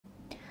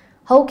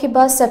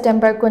Houkhiba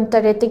September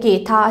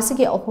kuntaretigi tha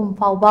asigi ahum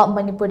phaoba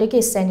Manipur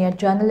ki senior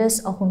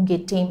journalist ahum ki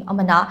team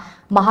amana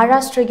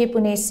Maharashtra ki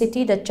Pune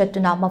city da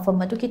chattuna mapham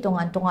ki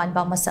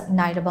tongan-tonganba Masak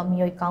Naiba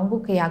Meeoi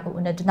kangbu kayaga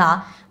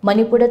Unaduna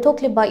Manipur da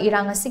thokliba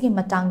Irangsigi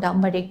Matang da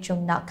marik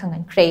chumna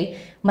khang-hankhre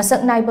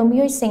Masak Naiba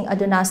Meeoi sing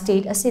aduna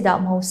state asida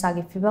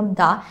mahusagi fibam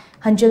da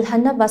hanjil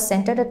hannaba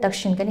center da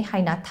taksin-gani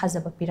haina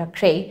thazaba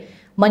pirakre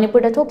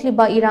Manipur da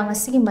thokliba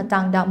Irangsigi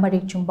Matang da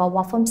marik chumba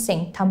wafam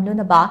sing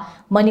thamlunaba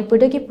Manipur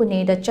da ki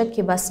Pune da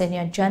Houkhiba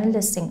senior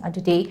journalist sing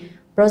adugi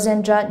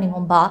Brozendra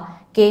Ningomba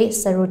K.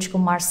 Saroj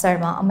Kumar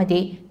Sarma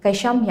amadi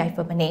Kaisham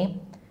Yaifabane.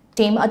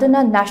 Team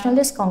aduna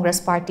Nationalist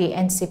Congress Party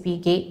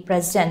NCP ge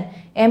President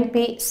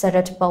MP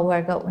Sarat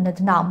Pawarga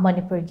Unaduna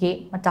Manipur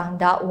ge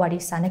Matangda wari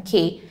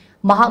sanaki.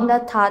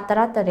 Mahakna tha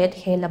tarataret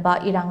helaba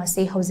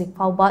Irangsigi hauzik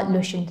phaoba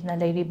loshindna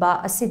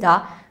leiriba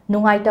asida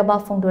nungaitaba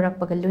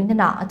phongdorakpaga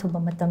loinana athuba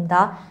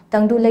matamda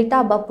tangdu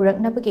leitaba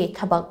puraknabage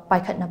thabak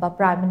paikhatnaba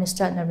Prime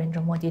Minister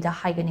Narendra Modi da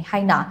haigani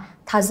haina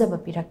thazaba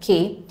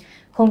pirakhi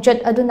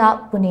khongchat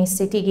aduna Pune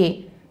city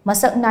ge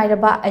Masak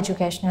nairaba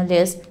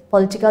educationalist,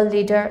 political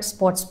leader,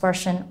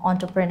 sportsperson,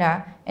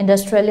 entrepreneur,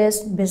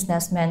 industrialist,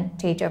 businessman,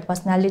 theatre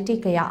personality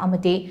kaya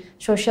amadi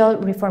social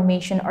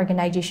reformation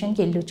organization ke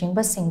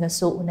luchingba singga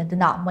su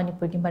unaduna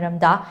Manipur ki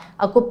maramda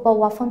akuppa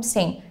wafam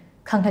sing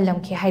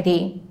khanghankhre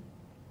haidi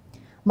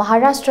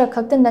Maharashtra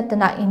khaktan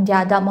natana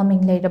India da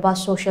maming leiraba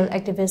social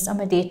activist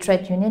amadi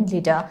trade union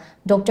leader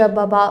Dr.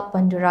 Baba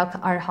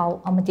Pandurak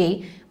Arhau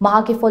amadi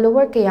mahaki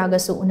follower kayaga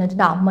su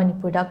unaduna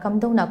Manipur da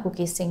kamdona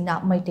kuki singna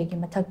maitegi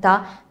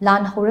mathakta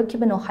lan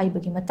horakibano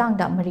haibagi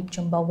matangda marik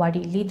chumba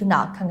wari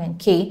liduna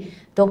khang-hankhre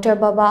Dr.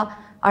 Baba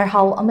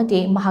Arhau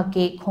amadi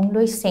mahaki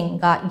khongloi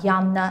singga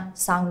yamna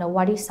sangna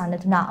wari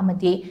sanaduna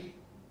amadi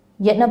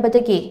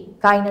yetnabadagi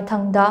kaina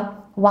thangda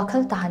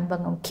wakhal tahanba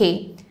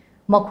ngamkhe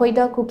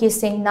Makhoida kuki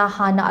sing na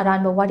hana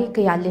aranba wari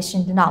kaya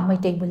lishinduna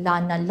maiteg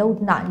bulana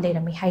lodna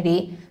lerami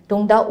hairi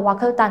tungda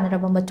wakal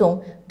tanaraba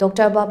matung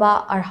Dr.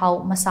 Baba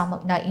Arhau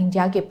masamakna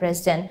India ke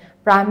President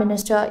Prime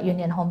Minister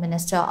Union Home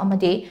Minister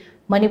amadi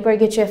Manipur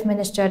ke Chief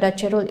Minister da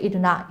cherol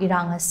iduna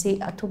Irangsigi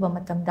athuba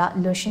matamda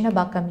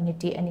loshinaba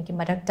community ani ki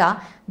marakta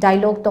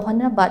dialogue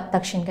tohanaba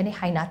taksin-gani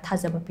haina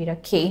thazaba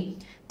pirakhi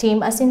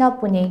Team asina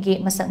Pune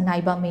ge Masak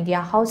Naiba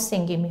Media House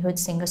singi mihut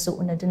singasu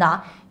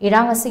unaduna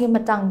Irangsigi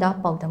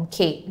matangda paudam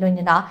ke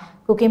loinana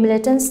kuki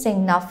militant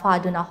sing na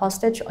faduna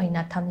hostage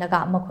oina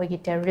thamlaga makhoi gi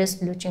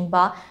terrorist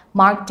luchingba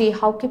Mark D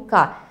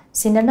Houkhiba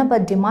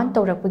sinanaba demand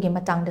tawrakpagi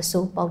matangda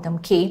su paudam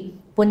ke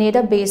Pune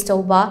da based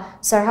over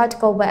Sarhat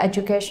Koba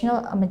Educational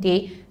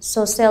Amadi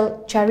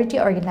Social Charity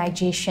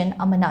Organization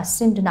Amana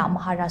Sinduna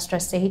Maharashtra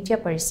Sahitya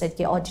Parisad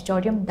ke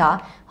auditorium da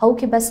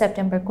Houkhiba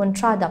September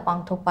Kuntra da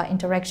pangthokpa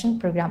interaction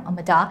program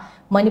amada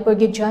Manipur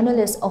ge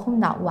journalist ahum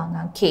na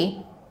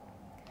wangangkhe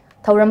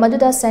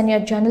Thauramadu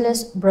senior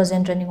journalist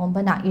Brozendra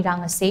Ningomba na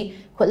Irangsigi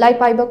khotlai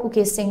paiba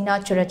kuki singna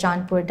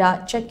Churachandpur da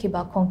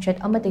chatkiba khongchat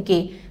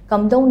amadagi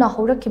kamdona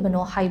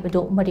horakibano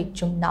haibado marik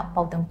chumna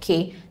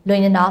paudamkhe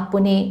loinana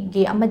Pune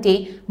ge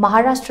amadi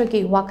Maharashtra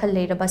ge wakhal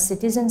leiraba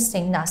citizen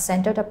singna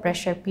center da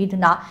pressure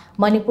piduna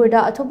Manipur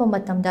da athuba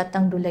matamda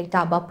tangdu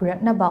leitaba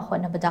puraknaba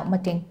hotnabada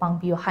mateng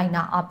pangbiyo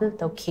haina appeal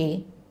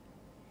tawkhe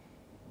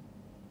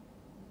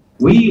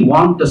We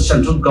want the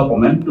central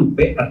government to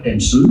pay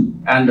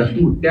attention and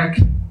to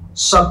take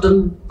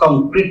certain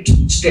concrete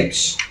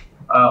steps.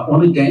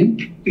 Only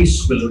then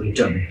peace will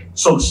return,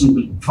 solution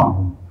will be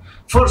found.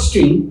 First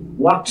thing,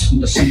 what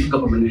the central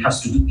government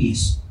has to do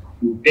is,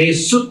 they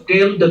should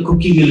tell the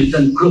Kuki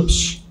militant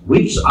groups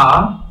which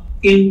are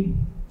in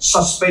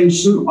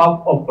suspension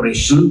of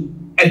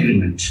operation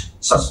agreement.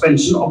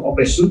 Suspension of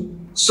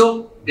operation.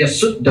 So the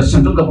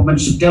central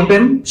government should tell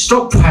them,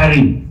 stop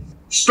firing.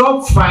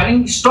 Stop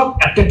firing, stop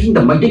attacking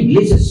the mighty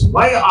villages.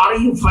 Why are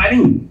you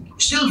firing?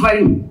 Still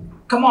firing.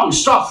 Come on,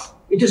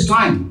 stop. It is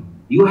time.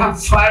 You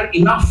have fired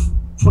enough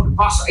for the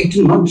past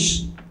 18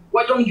 months.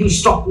 Why don't you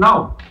stop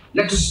now?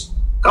 Let us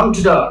come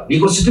to the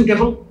negotiating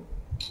table.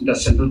 The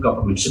central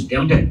government should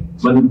tell them.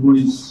 Manipur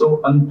is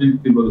so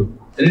unpredictable.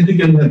 Anything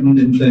can happen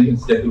in the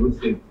state.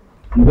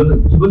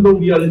 Even though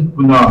we are in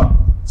Pune,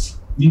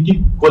 we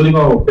keep calling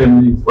our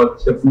families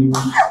what's happening.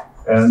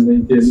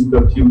 And if any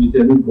curfew, if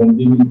any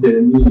bombing, if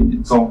any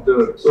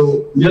encounter.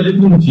 So we are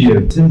living in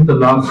fear. Since the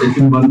last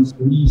 18 months,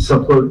 we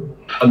suffered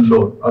a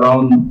lot.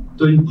 Around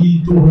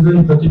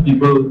 230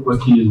 people were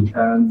killed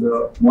and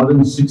more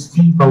than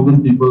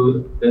 60,000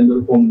 people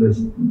ended homeless.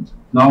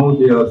 Now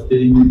they are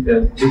staying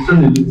at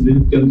different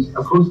relief camps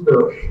across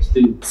the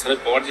state. Sharad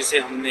Pawar ji से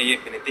हमने ये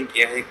विनती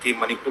किया है कि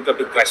मणिपुर का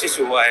भी crisis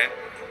हुआ है,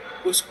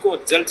 उसको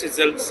जल्द से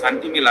जल्द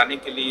शांति में लाने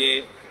के लिए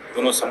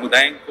दोनों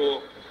समुदायों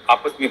को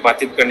आपस में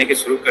बातचीत करने के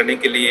शुरू करने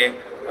के लिए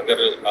अगर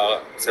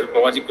शरद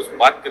पवार जी कुछ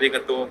बात करेगा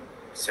तो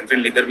सेंट्रल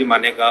लीडर भी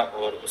मानेगा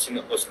और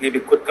उसने भी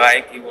खुद कहा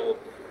है कि वो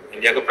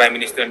इंडिया का प्राइम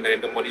मिनिस्टर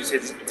नरेंद्र मोदी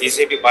जी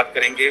से भी बात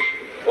करेंगे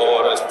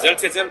और जल्द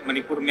से जल्द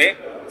मणिपुर में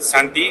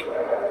शांति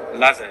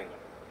ला जाएगा,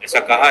 ऐसा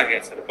कहा है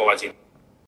शरद पवार जी।